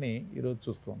జీవితాన్ని ఈరోజు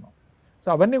చూస్తూ ఉన్నాం. సో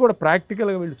అవన్నీ కూడా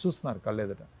ప్రాక్టికల్గా వీళ్ళు చూస్తున్నారు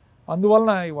కళ్ళెదుట.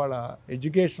 అందువలన ఇవాళ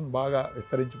ఎడ్యుకేషన్ బాగా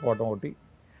విస్తరించిపోవటం ఒకటి.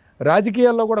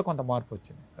 రాజకీయాల్లో కూడా కొంత మార్పు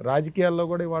వచ్చింది. రాజకీయాల్లో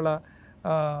కూడా ఇవాళ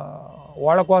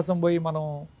వాళ్ళ కోసం పోయి మనం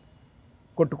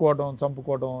కొట్టుకోవడం,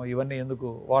 చంపుకోవడం ఇవన్నీ ఎందుకు,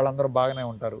 వాళ్ళందరూ బాగానే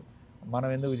ఉంటారు, మనం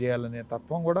ఎందుకు చేయాలనే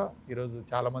తత్వం కూడా ఈరోజు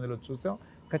చాలామందిలో చూసాం.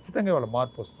 ఖచ్చితంగా ఇవాళ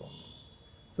మార్పు వస్తుంది.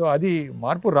 సో అది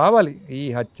మార్పు రావాలి. ఈ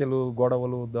హత్యలు,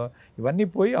 గొడవలు ఇవన్నీ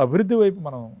పోయి అభివృద్ధి వైపు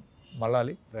మనం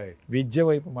మళ్ళాలి. విద్య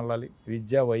వైపు మళ్ళాలి.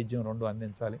 విద్య, వైద్యం రెండు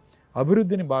అందించాలి.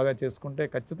 అభివృద్ధిని బాగా చేసుకుంటే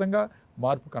ఖచ్చితంగా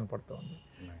మార్పు కనపడుతుంది.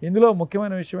 ఇందులో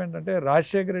ముఖ్యమైన విషయం ఏంటంటే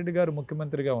రాజశేఖర రెడ్డి గారు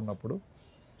ముఖ్యమంత్రిగా ఉన్నప్పుడు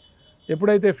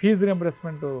ఎప్పుడైతే ఫీజు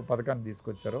రింబర్స్మెంట్ పథకాన్ని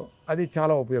తీసుకొచ్చారో అది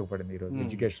చాలా ఉపయోగపడింది ఈరోజు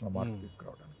ఎడ్యుకేషన్లో మార్పు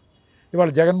తీసుకురావడానికి. ఇవాళ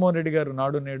జగన్మోహన్ రెడ్డి గారు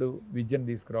నాడు నేడు విద్యను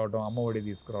తీసుకురావడం, అమ్మఒడి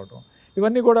తీసుకురావడం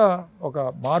ఇవన్నీ కూడా ఒక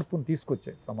మార్పును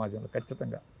తీసుకొచ్చాయి సమాజంలో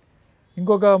ఖచ్చితంగా.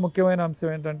 ఇంకొక ముఖ్యమైన అంశం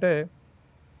ఏంటంటే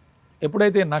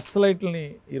ఎప్పుడైతే నక్సలైట్లని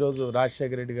ఈరోజు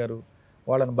రాజశేఖర రెడ్డి గారు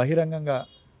వాళ్ళని బహిరంగంగా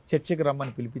చర్చకి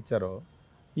రమ్మని పిలిపించారో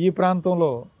ఈ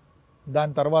ప్రాంతంలో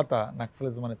దాని తర్వాత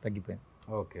నక్సలిజం అనేది తగ్గిపోయింది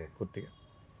పూర్తిగా.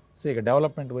 సో ఇక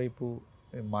డెవలప్మెంట్ వైపు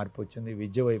మార్పు వచ్చింది,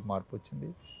 విద్య వైపు మార్పు వచ్చింది,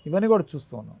 ఇవన్నీ కూడా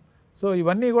చూస్తూ ఉన్నాం. సో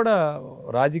ఇవన్నీ కూడా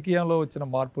రాజకీయంలో వచ్చిన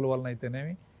మార్పుల వలన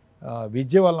అయితేనేమి,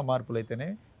 విద్య వలన మార్పులు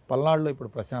అయితేనేమి పల్నాడులో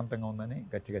ఇప్పుడు ప్రశాంతంగా ఉందని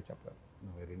గట్టిగా చెప్పారు.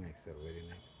 Very nice sir, very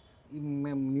nice.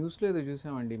 మేము న్యూస్లో ఏదో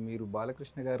చూసామండి, మీరు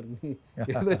బాలకృష్ణ గారిని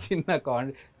ఏదో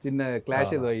చిన్న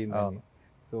క్లాష్ ఏదో అయ్యింది.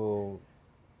 సో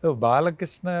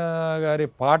బాలకృష్ణ గారి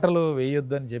పాటలు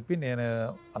వేయొద్దని చెప్పి నేను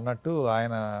అన్నట్టు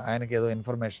ఆయనకి ఏదో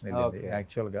ఇన్ఫర్మేషన్ వెళ్ళింది.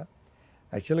 యాక్చువల్గా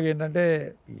ఏంటంటే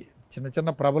చిన్న చిన్న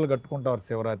ప్రభలు కట్టుకుంటారు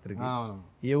శివరాత్రికి.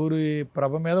 ఎవరి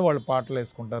ప్రభ మీద వాళ్ళు పాటలు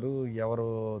వేసుకుంటారు, ఎవరు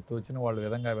తోచిన వాళ్ళ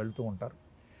విధంగా వెళ్తూ ఉంటారు.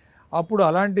 అప్పుడు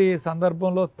అలాంటి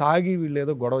సందర్భంలో తాగి వీళ్ళు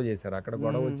ఏదో గొడవ చేశారు. అక్కడ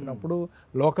గొడవ వచ్చినప్పుడు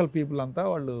లోకల్ పీపుల్ అంతా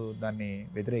వాళ్ళు దాన్ని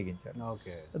వ్యతిరేకించారు.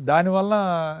 దానివల్ల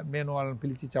నేను వాళ్ళని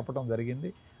పిలిచి చెప్పడం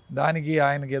జరిగింది. దానికి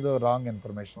ఆయనకి ఏదో రాంగ్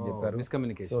ఇన్ఫర్మేషన్ చెప్పారు.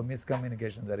 సో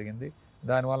మిస్కమ్యూనికేషన్ జరిగింది.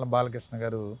 దానివల్ల బాలకృష్ణ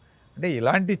గారు అంటే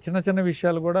ఇలాంటి చిన్న చిన్న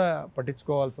విషయాలు కూడా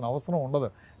పట్టించుకోవాల్సిన అవసరం ఉండదు.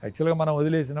 యాక్చువల్గా మనం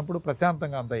వదిలేసినప్పుడు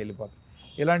ప్రశాంతంగా అంతా వెళ్ళిపోతుంది.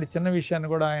 ఇలాంటి చిన్న విషయాన్ని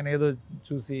కూడా ఆయన ఏదో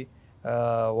చూసి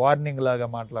వార్నింగ్ లాగా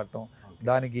మాట్లాడటం,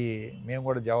 దానికి మేము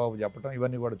కూడా జవాబు చెప్పటం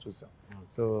ఇవన్నీ కూడా చూసాం.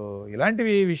 సో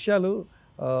ఇలాంటివి విషయాలు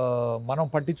మనం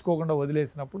పట్టించుకోకుండా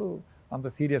వదిలేసినప్పుడు అంత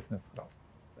సీరియస్నెస్ రావు.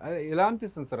 అదే ఎలా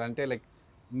అనిపిస్తుంది సార్, అంటే లైక్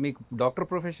మీకు డాక్టర్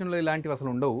ప్రొఫెషన్లో ఇలాంటివి అసలు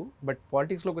ఉండవు, బట్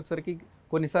పాలిటిక్స్లోకి వచ్చేసరికి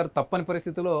కొన్నిసార్లు తప్పని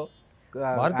పరిస్థితిలో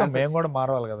మారుతాం, మేము కూడా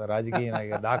మారవాలి కదా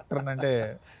రాజకీయ డాక్టర్ అంటే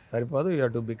సరిపోదు, you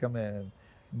to become a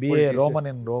BA Roman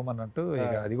in Roman అంటూ.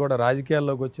 ఇక అది కూడా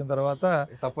రాజకీయాల్లోకి వచ్చిన తర్వాత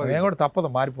మేము కూడా తప్పదు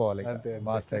మారిపోవాలి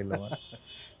మా స్టైల్లో.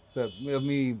 సార్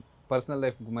మీ పర్సనల్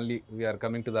లైఫ్ మళ్ళీ we are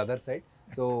coming to the other side.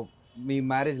 So me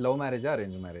marriage love మ్యారేజా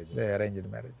arrange marriage? Arranged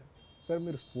marriage. Sir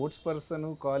మీరు స్పోర్ట్స్ పర్సన్,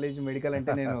 కాలేజ్, మెడికల్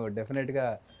అంటే నేను డెఫినెట్గా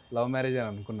లవ్ మ్యారేజ్ అని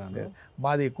అనుకున్నాను.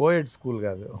 మాది కోఎడ్ స్కూల్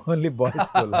కాదు, only boys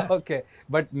school. Okay,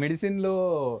 but మెడిసిన్లో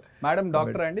మేడం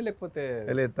డాక్టర్ అండి లేకపోతే?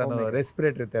 లేదు, తను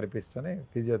రెస్పిరేటరీ థెరపిస్ట్ అని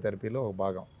ఫిజియోథెరపీలో ఒక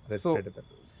భాగం. Respiratory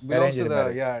therapy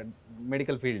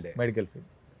medical field. Medical field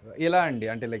ఎలా అండి?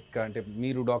 అంటే లైక్ అంటే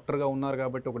మీరు డాక్టర్గా ఉన్నారు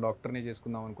కాబట్టి ఒక డాక్టర్నే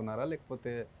చేసుకుందాం అనుకున్నారా,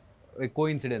 లేకపోతే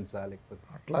కోఇన్సిడెన్సా? లేకపోతే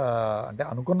అట్లా అంటే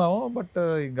అనుకున్నాము, బట్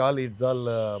ఇంకా ఇట్స్ ఆల్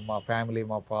మా ఫ్యామిలీ,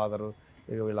 మా ఫాదరు,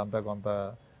 ఇక వీళ్ళంతా కొంత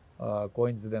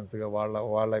కోఇన్సిడెన్స్గా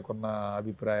వాళ్ళకున్న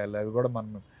అభిప్రాయాలు అవి కూడా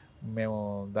మేము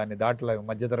దాన్ని దాటలేక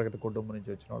మధ్యతరగతి కుటుంబం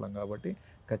నుంచి వచ్చిన వాళ్ళం కాబట్టి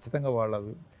ఖచ్చితంగా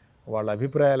వాళ్ళ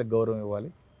అభిప్రాయాలకు గౌరవం ఇవ్వాలి.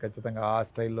 ఖచ్చితంగా ఆ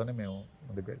స్టైల్లోనే మేము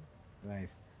ముందుకు వెళ్ళాం.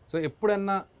 నైస్. సో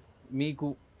ఎప్పుడన్నా మీకు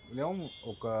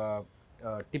ఒక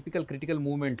టిపికల్ క్రిటికల్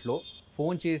మూమెంట్లో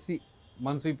ఫోన్ చేసి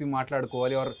మనసు విప్పి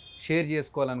మాట్లాడుకోవాలి ఆర్ షేర్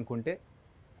చేసుకోవాలనుకుంటే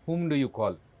whom do you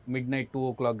call? Mid night 2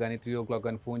 o'clock కానీ 3 o'clock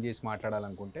కానీ ఫోన్ చేసి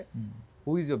మాట్లాడాలనుకుంటే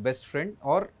who is your best friend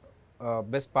or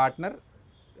best partner?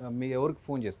 మీ ఎవరికి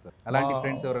ఫోన్ చేస్తారు? అలాంటి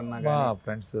ఫ్రెండ్స్ ఎవరన్నా?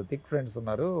 ఫ్రెండ్స్, థిక్ ఫ్రెండ్స్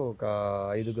ఉన్నారు, ఒక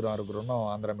 5-6 ఉన్నాం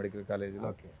ఆంధ్ర మెడికల్ కాలేజీలో.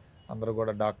 అందరూ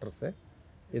కూడా డాక్టర్సే.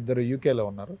 2 యూకేలో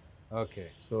ఉన్నారు. ఓకే.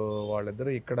 సో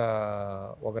వాళ్ళిద్దరు ఇక్కడ,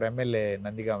 ఒకరు ఎమ్మెల్యే,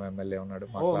 నందిగామ ఎమ్మెల్యే ఉన్నాడు.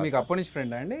 మీకు అప్పటి నుంచి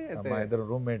ఫ్రెండ్ అండి? మా 2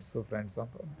 రూమ్మేట్స్, ఫ్రెండ్స్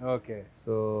అంతా. ఓకే.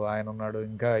 సో ఆయన ఉన్నాడు,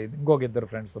 ఇంకొక 2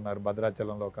 ఫ్రెండ్స్ ఉన్నారు,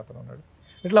 భద్రాచలంలో ఒక అతను ఉన్నాడు.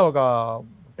 ఇట్లా ఒక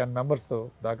 10 members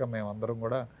దాకా మేము అందరం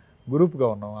కూడా గ్రూప్గా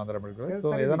ఉన్నాం ఆంధ్ర మెడికల్. సో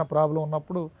ఏదైనా ప్రాబ్లం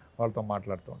ఉన్నప్పుడు వాళ్ళతో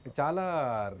మాట్లాడుతూ ఉంటాం. చాలా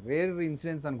రేర్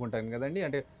ఇన్సిడెంట్స్ అనుకుంటాను కదండి,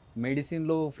 అంటే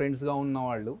మెడిసిన్లో ఫ్రెండ్స్గా ఉన్న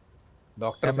వాళ్ళు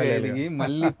డాక్టర్స్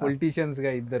మళ్ళీ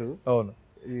పొలిటీషియన్స్గా ఇద్దరు. అవును,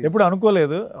 ఎప్పుడు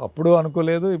అనుకోలేదు, అప్పుడు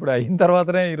అనుకోలేదు, ఇప్పుడు అయిన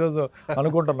తర్వాతనే ఈరోజు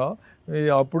అనుకుంటున్నాం.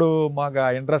 అప్పుడు మాకు ఆ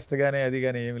ఇంట్రెస్ట్ కానీ అది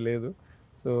కానీ ఏమి లేదు.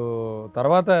 సో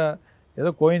తర్వాత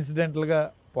ఏదో కోఇన్సిడెంటల్గా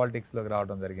పాలిటిక్స్లోకి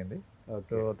రావడం జరిగింది.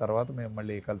 సో తర్వాత మేము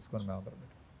మళ్ళీ కలుసుకొని మేము అందరం.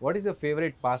 What is your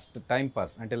favourite time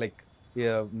pass? అంటే లైక్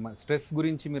స్ట్రెస్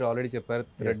గురించి మీరు ఆల్రెడీ చెప్పారు,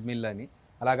 థ్రెడ్మిల్ అని.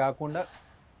 అలా కాకుండా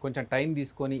కొంచెం టైం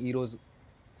తీసుకొని ఈరోజు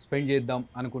స్పెండ్ చేద్దాం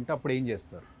అనుకుంటే అప్పుడు ఏం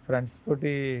చేస్తారు? ఫ్రెండ్స్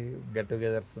తోటి గెట్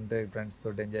టుగెదర్స్ ఉంటే ఫ్రెండ్స్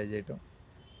తోటి ఎంజాయ్ చేయటం,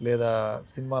 లేదా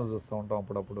సినిమాలు చూస్తూ ఉంటాం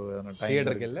అప్పుడప్పుడు. ఏదైనా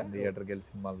థియేటర్కి వెళ్ళి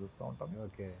సినిమాలు చూస్తూ ఉంటాం.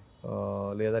 ఓకే.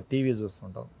 లేదా టీవీ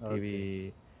చూస్తుంటాం. టీవీ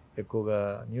ఎక్కువగా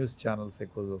న్యూస్ ఛానల్స్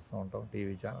ఎక్కువ చూస్తూ ఉంటాం.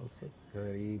 TV channels,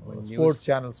 sports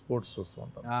channels, sports చూస్తూ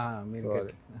ఉంటాం.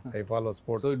 I follow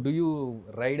sports. Do you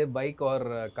ride a bike or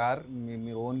car?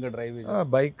 మీరు ఓన్గా డ్రైవ్?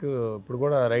 బైక్ ఇప్పుడు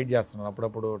కూడా రైడ్ చేస్తున్నాను.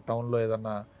 అప్పుడప్పుడు టౌన్లో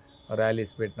ఏదన్నా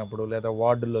ర్యాలీస్ పెట్టినప్పుడు, లేదా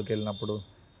వార్డుల్లోకి వెళ్ళినప్పుడు,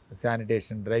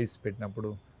 శానిటేషన్ డ్రైవ్స్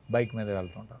పెట్టినప్పుడు బైక్ మీద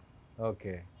వెళ్తుంటాం.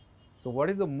 Okay. So what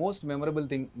is the most memorable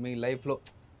thing మీ లైఫ్లో?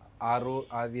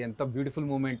 అది ఎంత బ్యూటిఫుల్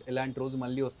మూమెంట్, ఎలాంటి రోజు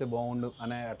మళ్ళీ వస్తే బాగుండు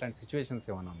అనే అట్లాంటి సిచ్యువేషన్స్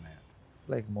ఏమైనా ఉన్నాయా?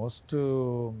 లైక్ మోస్ట్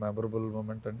మెమరబుల్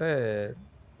మూమెంట్ అంటే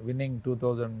విన్నింగ్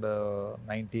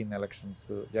 2019 ఎలక్షన్స్,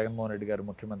 జగన్మోహన్ రెడ్డి గారు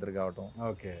ముఖ్యమంత్రి కావటం.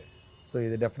 ఓకే. సో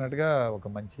ఇది డెఫినెట్గా ఒక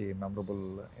మంచి మెమరబుల్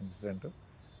ఇన్సిడెంట్.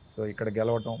 సో ఇక్కడ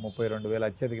గెలవటం, 32,000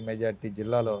 అత్యధిక మెజార్టీ,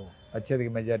 జిల్లాలో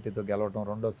అత్యధిక మెజార్టీతో గెలవటం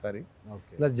రెండోసారి,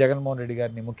 ప్లస్ జగన్మోహన్ రెడ్డి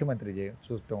గారిని ముఖ్యమంత్రి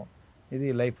చూడటం, ఇది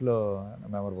లైఫ్లో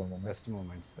memorable moment, best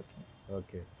moments.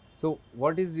 Okay. So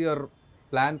what is your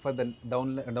plan for the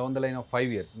down the line of 5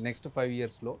 years? Next 5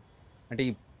 yearsలో అంటే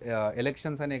ఈ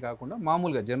ఎలక్షన్స్ అనే కాకుండా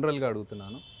మామూలుగా జనరల్గా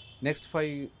అడుగుతున్నాను, next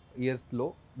 5 yearsలో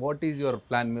what is your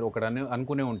plan? మీరు ఒకటి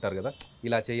అనుకునే ఉంటారు కదా,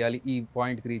 ఇలా చేయాలి, ఈ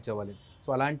పాయింట్కి రీచ్ అవ్వాలి. సో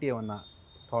అలాంటి ఏమన్నా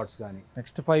థాట్స్ కానీ?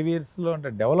 నెక్స్ట్ 5 yearsలో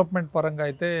అంటే డెవలప్మెంట్ పరంగా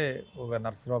అయితే ఒక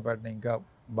నర్సరావుపేటని ఇంకా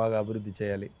బాగా అభివృద్ధి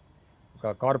చేయాలి.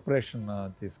 ఒక కార్పొరేషన్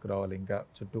తీసుకురావాలి, ఇంకా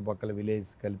చుట్టుపక్కల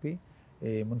విలేజ్ కలిపి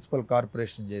ఈ మున్సిపల్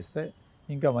కార్పొరేషన్ చేస్తే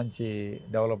ఇంకా మంచి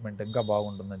డెవలప్మెంట్ ఇంకా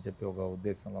బాగుంటుందని చెప్పి ఒక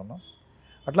ఉద్దేశంలో ఉన్నాం.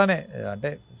 అట్లానే అంటే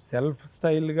సెల్ఫ్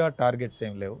స్టైల్గా టార్గెట్స్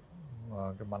ఏం లేవు.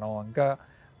 మనం ఇంకా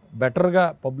బెటర్గా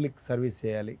పబ్లిక్ సర్వీస్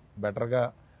చేయాలి, బెటర్గా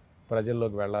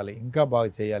ప్రజల్లోకి వెళ్ళాలి, ఇంకా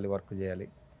బాగా చేయాలి, వర్క్ చేయాలి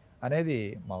అనేది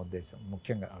మా ఉద్దేశం.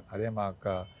 ముఖ్యంగా అదే మా యొక్క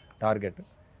టార్గెట్.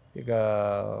 ఇక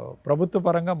ప్రభుత్వ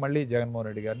పరంగా మళ్ళీ జగన్మోహన్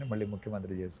రెడ్డి గారిని మళ్ళీ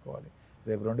ముఖ్యమంత్రి చేసుకోవాలి.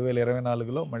 రేపు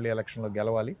 2024లో మళ్ళీ ఎలక్షన్లో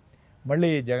గెలవాలి, మళ్ళీ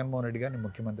జగన్మోహన్ రెడ్డి గారిని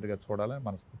ముఖ్యమంత్రిగా చూడాలని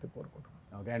మనస్ఫూర్తి కోరుకుంటున్నాను.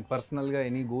 ఓకే. అండ్ పర్సనల్గా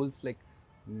ఎనీ గోల్స్, లైక్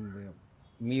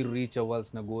మీరు రీచ్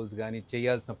అవ్వాల్సిన గోల్స్ కానీ,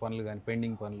 చేయాల్సిన పనులు కానీ,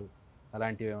 పెండింగ్ పనులు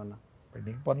అలాంటివి ఏమన్నా?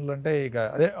 పెండింగ్ పనులు అంటే ఇక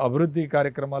అదే అభివృద్ధి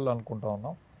కార్యక్రమాలు అనుకుంటా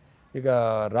ఉన్నాం. ఇక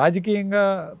రాజకీయంగా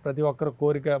ప్రతి ఒక్కరు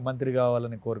కోరిక మంత్రి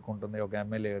కావాలని కోరుకుంటుంది ఒక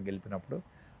ఎమ్మెల్యేగా గెలిపినప్పుడు.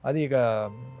 అది ఇక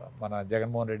మన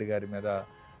జగన్మోహన్ రెడ్డి గారి మీద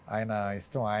ఆయన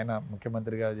ఇష్టం, ఆయన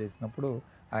ముఖ్యమంత్రిగా చేసినప్పుడు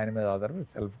ఆయన మీద ఆధారపడి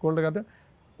సెల్ఫ్ గోల్డ్ కదా,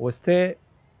 వస్తే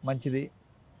మంచిది,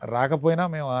 రాకపోయినా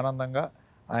మేము ఆనందంగా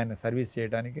ఆయన సర్వీస్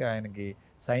చేయడానికి, ఆయనకి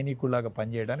సైనికుల్లాగా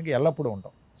పనిచేయడానికి ఎల్లప్పుడూ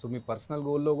ఉంటాం. సో మీ పర్సనల్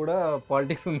గోల్లో కూడా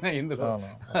పాలిటిక్స్ ఉన్నాయి ఇందులో.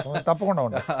 తప్పకుండా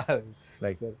ఉంటాం.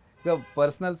 లైక్ ఇక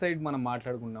పర్సనల్ సైడ్ మనం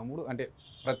మాట్లాడుకున్నప్పుడు అంటే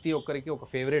ప్రతి ఒక్కరికి ఒక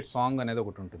ఫేవరెట్ సాంగ్ అనేది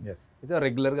ఒకటి ఉంటుంది. అయితే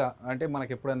రెగ్యులర్గా అంటే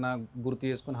మనకి ఎప్పుడన్నా గుర్తు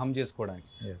చేసుకుని హమ్ చేసుకోవడానికి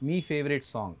మీ ఫేవరెట్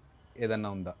సాంగ్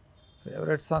ఏదన్నా ఉందా?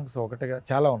 ఫేవరెట్ సాంగ్స్ ఒకటిగా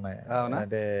చాలా ఉన్నాయి.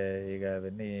 అంటే ఇక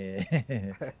అవన్నీ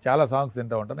చాలా సాంగ్స్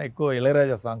వింటూ ఉంటాను. ఎక్కువ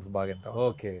ఇళయరాజా సాంగ్స్ బాగా వింటాం.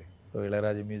 ఓకే. సో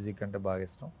ఇళయరాజా మ్యూజిక్ అంటే బాగా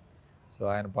ఇష్టం. సో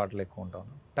ఆయన పాటలు ఎక్కువ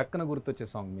ఉంటాను. టక్కున గుర్తొచ్చే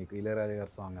సాంగ్ మీకు ఇళయరాజా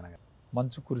గారి సాంగ్ అనగా?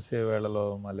 మంచు కురిసే వేళలో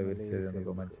మళ్ళీ విరిసేది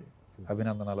ఎందుకో మంచి,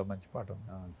 అభినందనలో మంచి పాట ఉంది.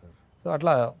 సార్. సో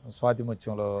అట్లా స్వాతి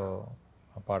ముత్యంలో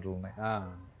పాటలు ఉన్నాయి.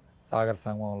 సాగర్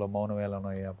సంగమంలో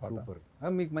మౌనవేళనో ఆ పాట.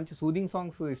 మీకు మంచి సూదింగ్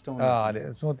సాంగ్స్ ఇష్టం? అదే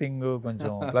స్మూతింగ్,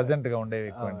 కొంచెం ప్లెజెంట్గా ఉండేవి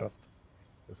ఎక్కువ ఇంట్రెస్ట్.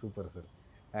 Super sir.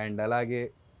 అండ్ అలాగే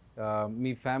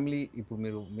మీ ఫ్యామిలీ, ఇప్పుడు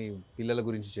మీరు మీ పిల్లల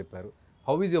గురించి చెప్పారు.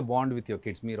 How is your bond with your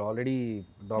kids? మీరు ఆల్రెడీ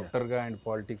డాక్టర్గా అండ్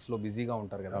పాలిటిక్స్లో బిజీగా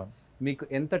ఉంటారు కదా, మీకు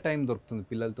ఎంత టైం దొరుకుతుంది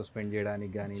పిల్లలతో స్పెండ్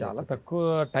చేయడానికి? కానీ చాలా తక్కువ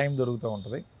టైం దొరుకుతూ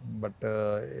ఉంటుంది. బట్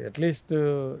అట్లీస్ట్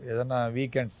ఏదైనా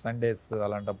వీకెండ్స్, సండేస్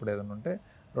అలాంటప్పుడు ఏదైనా ఉంటే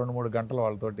 2-3 గంటలు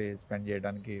వాళ్ళతోటి స్పెండ్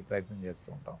చేయడానికి ప్రయత్నం చేస్తూ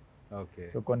ఉంటాం. ఓకే.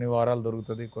 సో కొన్ని వారాలు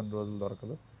దొరుకుతుంది, కొన్ని రోజులు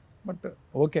దొరకదు. బట్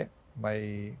ఓకే, మై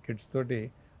కిడ్స్ తోటి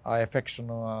ఆ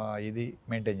ఎఫెక్షన్ ఇది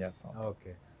మెయింటైన్ చేస్తాం.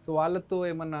 ఓకే. సో వాళ్ళతో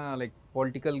ఏమన్నా లైక్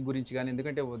పొలిటికల్ గురించి కానీ,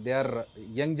 ఎందుకంటే they are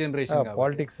young generation,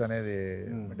 politics అనేది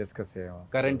డిస్కస్ చేయం.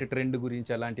 కరెంట్ ట్రెండ్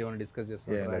గురించి అలాంటివి ఏమైనా డిస్కస్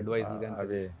చేస్తాం? అడ్వైజ్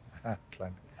అదే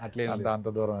అట్లా అంత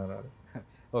దూరం.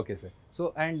 Okay sir. సో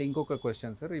అండ్ ఇంకొక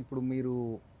క్వశ్చన్ సార్, ఇప్పుడు మీరు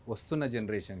వస్తున్న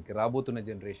జనరేషన్కి, రాబోతున్న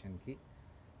జనరేషన్కి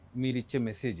మీరు ఇచ్చే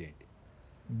మెసేజ్ ఏంటి?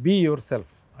 బీ యువర్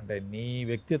సెల్ఫ్, అంటే నీ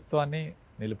వ్యక్తిత్వాన్ని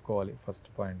నిలుపుకోవాలి ఫస్ట్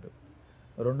పాయింట్.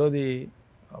 రెండోది,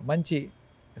 మంచి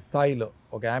స్థాయిలో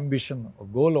ఒక యాంబిషన్, ఒక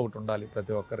గోల్ ఒకటి ఉండాలి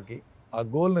ప్రతి ఒక్కరికి. ఆ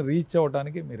గోల్ని రీచ్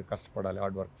అవ్వడానికి మీరు కష్టపడాలి,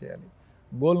 హార్డ్ వర్క్ చేయాలి.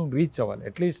 గోల్ని రీచ్ అవ్వాలి.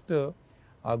 అట్లీస్ట్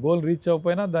ఆ గోల్ రీచ్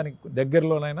అవ్వకపోయినా దానికి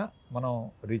దగ్గరలోనైనా మనం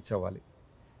రీచ్ అవ్వాలి.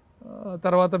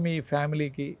 తర్వాత మీ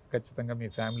ఫ్యామిలీకి ఖచ్చితంగా మీ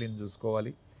ఫ్యామిలీని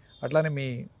చూసుకోవాలి. అట్లానే మీ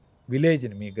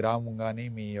విలేజ్ని, మీ గ్రామం కానీ,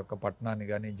 మీ యొక్క పట్టణాన్ని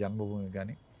కానీ, జన్మభూమి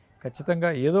కానీ ఖచ్చితంగా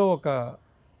ఏదో ఒక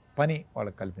పని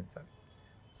వాళ్ళకి కల్పించాలి.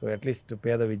 సో అట్లీస్ట్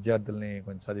పేద విద్యార్థుల్ని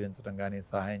కొంచెం చదివించడం కానీ,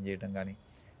 సహాయం చేయడం కానీ,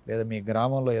 లేదా మీ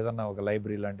గ్రామంలో ఏదన్నా ఒక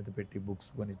లైబ్రరీ లాంటిది పెట్టి బుక్స్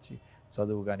కొనిచ్చి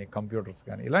చదువు కానీ, కంప్యూటర్స్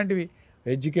కానీ, ఇలాంటివి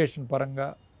ఎడ్యుకేషన్ పరంగా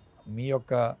మీ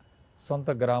యొక్క సొంత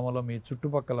గ్రామంలో మీ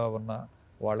చుట్టుపక్కల ఉన్న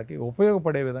వాళ్ళకి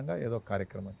ఉపయోగపడే విధంగా ఏదో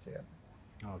కార్యక్రమం చేయాలి.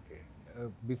 Okay.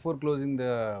 Before closing the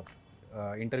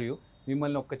interview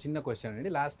మిమ్మల్ని ఒక చిన్న క్వశ్చన్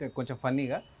అండి, లాస్ట్ కొంచెం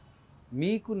ఫన్నీగా.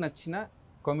 మీకు నచ్చిన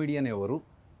కామెడియన్ ఎవరు?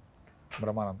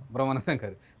 బ్రహ్మానందం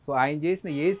గారు. సో ఆయన చేసిన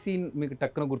ఏ సీన్ మీకు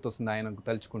టక్కున గుర్తొస్తుంది ఆయనకు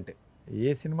తలుచుకుంటే? ఏ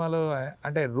సినిమాలో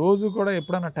అంటే రోజు కూడా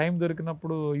ఎప్పుడైనా టైం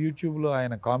దొరికినప్పుడు యూట్యూబ్లో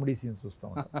ఆయన కామెడీ సీన్స్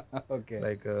చూస్తాం. ఓకే.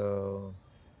 లైక్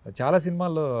చాలా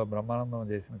సినిమాల్లో బ్రహ్మానందం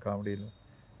చేసిన కామెడీలు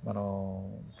మనం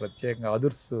ప్రత్యేకంగా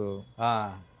అదుర్స్,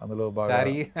 అందులో బాగా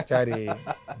చారీ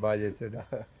బాగా చేసాడు.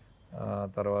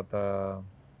 తర్వాత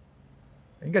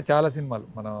ఇంకా చాలా సినిమాలు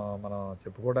మనం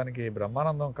చెప్పుకోవడానికి.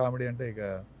 బ్రహ్మానందం కామెడీ అంటే ఇక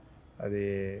అది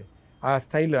ఆ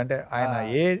స్టైల్, అంటే ఆయన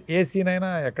ఏ సీన్ అయినా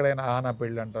ఎక్కడైనా ఆనా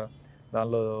పెళ్ళి అంట,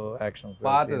 దానిలో యాక్షన్స్,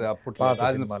 పాత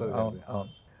సినిమాలు. అవును,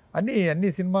 అన్ని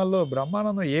సినిమాల్లో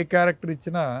బ్రహ్మానందం ఏ క్యారెక్టర్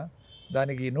ఇచ్చినా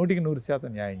దానికి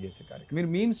 100% న్యాయం చేసే కార్యక్రమం. మీరు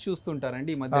మీమ్స్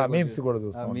చూస్తుంటారండి? మీమ్స్ కూడా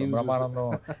చూస్తాం.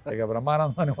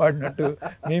 బ్రహ్మానందం అని వాడినట్టు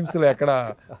మీమ్స్లో ఎక్కడ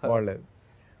వాడలేదు.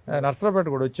 నర్సరావుపేట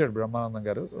కూడా వచ్చాడు బ్రహ్మానందం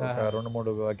గారు, ఒక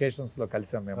 2-3 అకేషన్స్లో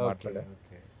కలిసాం, మేము మాట్లాడాం.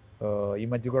 ఈ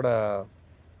మధ్య కూడా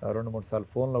 2-3 సార్లు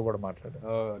ఫోన్లో కూడా మాట్లాడాం.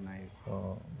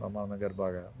 బ్రహ్మానందం గారు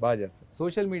బాగా చేస్తారు.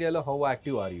 సోషల్ మీడియాలో హౌ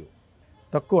యాక్టివ్ ఆర్ యూ?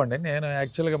 తక్కువ అండి. నేను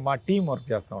యాక్చువల్గా మా టీం వర్క్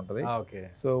చేస్తూ ఉంటుంది.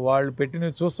 సో వాళ్ళు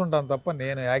పెట్టినవి చూస్తుంటాను తప్ప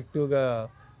నేను యాక్టివ్గా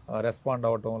రెస్పాండ్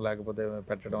అవ్వటం లేకపోతే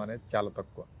పెట్టడం అనేది చాలా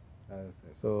తక్కువ.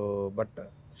 So but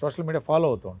social media follow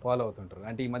అవుతుంటారు.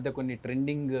 అంటే ఈ మధ్య కొన్ని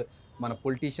ట్రెండింగ్, మన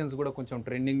పొలిటీషియన్స్ కూడా కొంచెం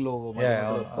ట్రెండింగ్లో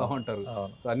వస్తూ ఉంటారు.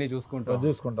 అన్నీ చూసుకుంటాం,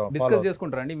 డిస్కస్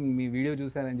చేసుకుంటారు అండి. మీ వీడియో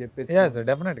చూసానని చెప్పేసి.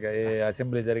 డెఫినెట్గా ఏ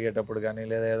అసెంబ్లీ జరిగేటప్పుడు కానీ,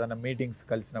 లేదా ఏదైనా మీటింగ్స్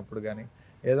కలిసినప్పుడు కానీ,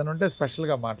 ఏదైనా ఉంటే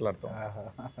స్పెషల్గా మాట్లాడతాం.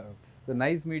 సో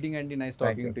నైస్ మీటింగ్ అండి, nice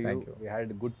talking to you. We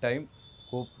had good time.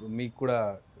 Hope మీకు కూడా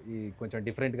ఈ కొంచెం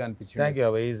డిఫరెంట్గా అనిపించింది. Thank you.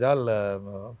 ఈజ్ ఆల్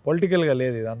పొలిటికల్గా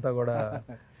లేదు, ఇదంతా కూడా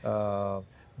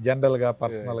జనరల్గా,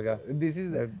 పర్సనల్గా. This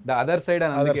is the other side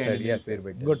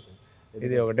and good.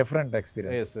 ఇది ఒక different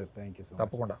experience. Thank you so much.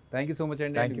 తప్పకుండా. థ్యాంక్ యూ సో మచ్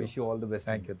అండి. Wish you all the best.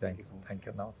 Thank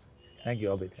you. నమస్తే. Thank you.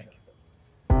 Abhi. Thank you.